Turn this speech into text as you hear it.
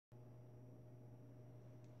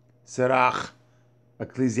Sirach,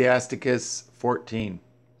 Ecclesiasticus 14.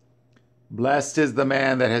 Blessed is the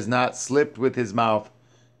man that has not slipped with his mouth,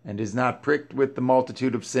 and is not pricked with the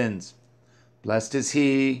multitude of sins. Blessed is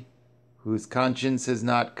he whose conscience has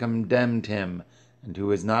not condemned him, and who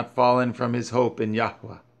has not fallen from his hope in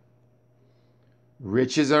Yahweh.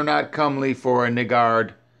 Riches are not comely for a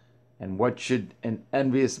niggard, and what should an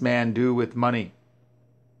envious man do with money?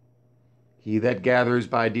 He that gathers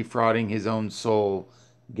by defrauding his own soul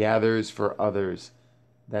gathers for others,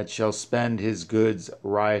 that shall spend his goods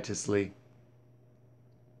riotously.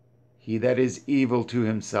 He that is evil to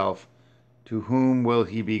himself, to whom will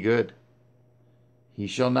he be good? He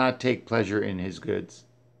shall not take pleasure in his goods.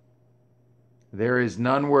 There is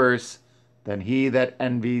none worse than he that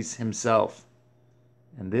envies himself,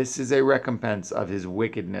 and this is a recompense of his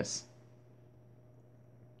wickedness.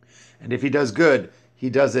 And if he does good, he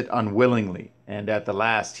does it unwillingly, and at the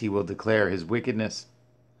last he will declare his wickedness.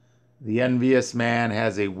 The envious man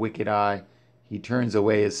has a wicked eye, he turns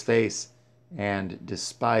away his face, and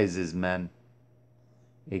despises men.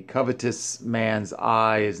 A covetous man's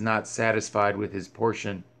eye is not satisfied with his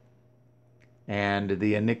portion, and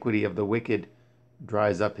the iniquity of the wicked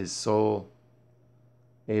dries up his soul.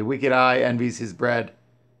 A wicked eye envies his bread,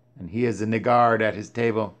 and he is a niggard at his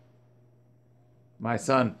table. My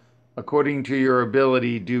son, according to your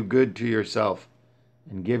ability, do good to yourself,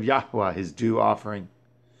 and give Yahweh his due offering.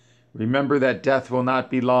 Remember that death will not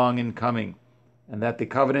be long in coming, and that the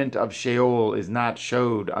covenant of Sheol is not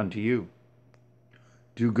showed unto you.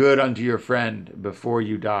 Do good unto your friend before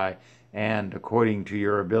you die, and, according to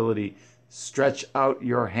your ability, stretch out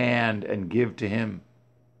your hand and give to him.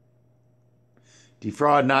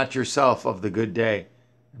 Defraud not yourself of the good day,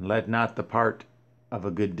 and let not the part of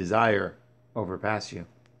a good desire overpass you.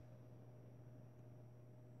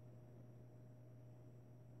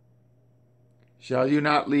 Shall you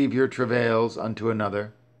not leave your travails unto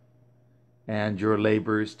another, and your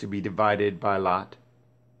labors to be divided by lot?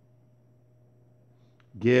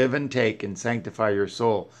 Give and take, and sanctify your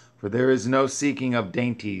soul, for there is no seeking of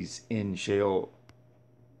dainties in Sheol.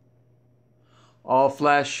 All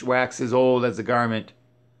flesh waxes old as a garment,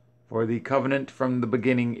 for the covenant from the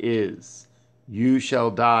beginning is, you shall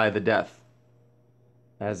die the death.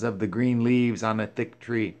 As of the green leaves on a thick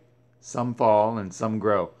tree, some fall and some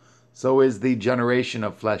grow, so is the generation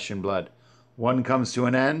of flesh and blood. One comes to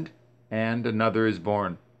an end, and another is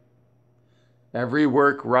born. Every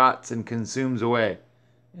work rots and consumes away,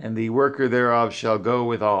 and the worker thereof shall go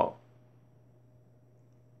with all.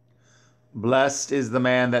 Blessed is the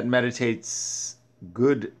man that meditates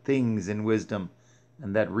good things in wisdom,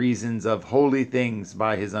 and that reasons of holy things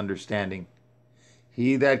by his understanding.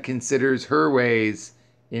 He that considers her ways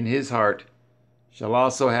in his heart shall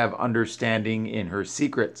also have understanding in her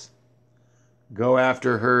secrets. Go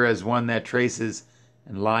after her as one that traces,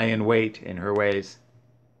 and lie in wait in her ways.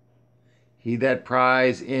 He that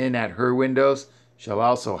pries in at her windows shall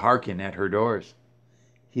also hearken at her doors.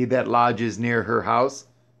 He that lodges near her house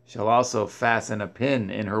shall also fasten a pin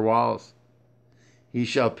in her walls. He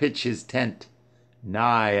shall pitch his tent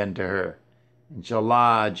nigh unto her, and shall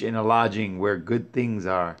lodge in a lodging where good things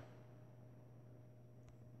are.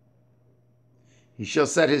 He shall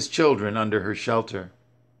set his children under her shelter,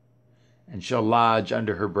 and shall lodge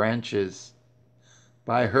under her branches.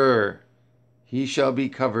 By her he shall be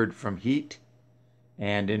covered from heat,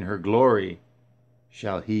 and in her glory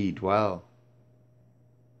shall he dwell.